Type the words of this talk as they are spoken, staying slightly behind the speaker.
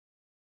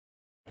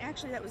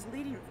actually that was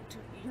leading to,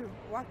 you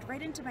walked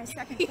right into my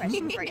second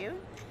question for you,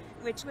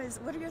 which was,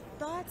 what are your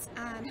thoughts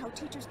on how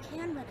teachers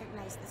can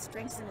recognize the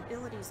strengths and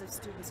abilities of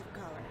students of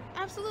color?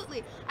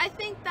 Absolutely. I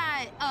think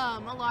that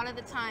a lot of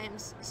the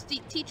times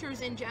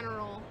teachers in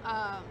general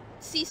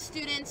see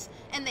students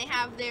and they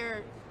have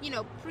their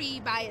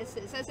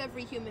pre-biases, as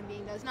every human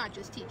being does, not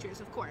just teachers,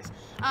 of course.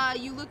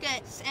 You look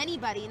at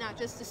anybody, not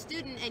just a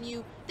student, and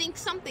you think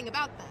something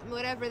about them,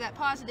 whatever that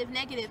positive,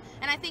 negative.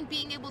 And I think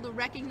being able to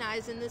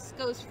recognize, and this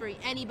goes for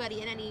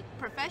anybody in any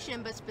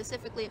profession, but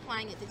specifically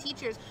applying it to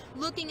teachers,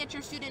 looking at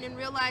your student and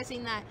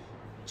realizing that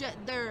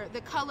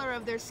the color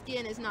of their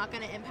skin is not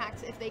going to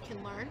impact if they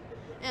can learn.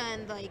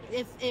 And like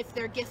if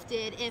they're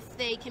gifted, if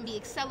they can be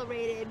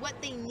accelerated, what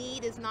they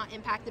need is not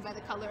impacted by the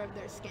color of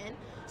their skin.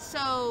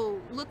 So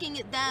looking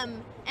at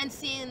them and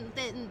seeing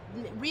that,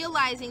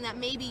 realizing that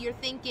maybe you're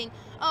thinking,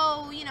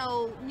 oh,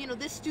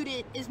 this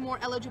student is more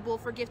eligible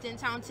for gifted and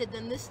talented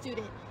than this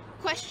student.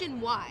 Question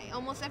why.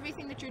 Almost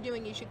everything that you're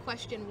doing, you should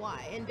question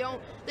why. And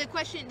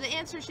the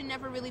answer should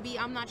never really be,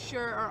 I'm not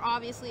sure, or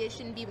obviously it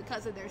shouldn't be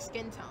because of their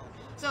skin tone.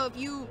 So if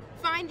you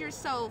find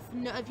yourself,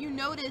 if you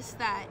notice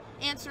that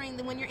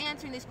when you're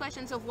answering these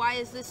questions of why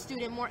is this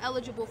student more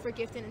eligible for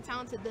gifted and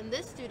talented than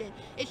this student,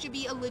 it should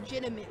be a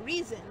legitimate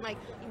reason. Like,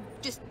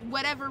 just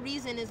whatever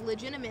reason is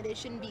legitimate, it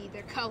shouldn't be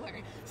their color.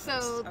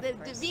 So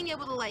being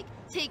able to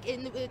take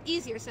it,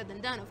 easier said than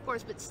done, of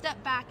course, but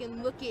step back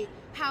and look at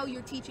how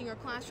you're teaching your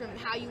classroom and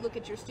how you look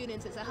at your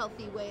students is a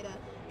healthy way to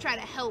try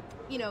to help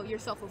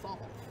yourself evolve.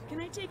 Can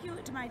I take you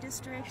to my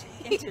district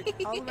and to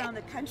all around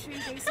the country,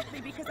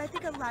 basically, because I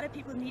think a lot of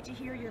people need to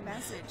hear your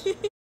message.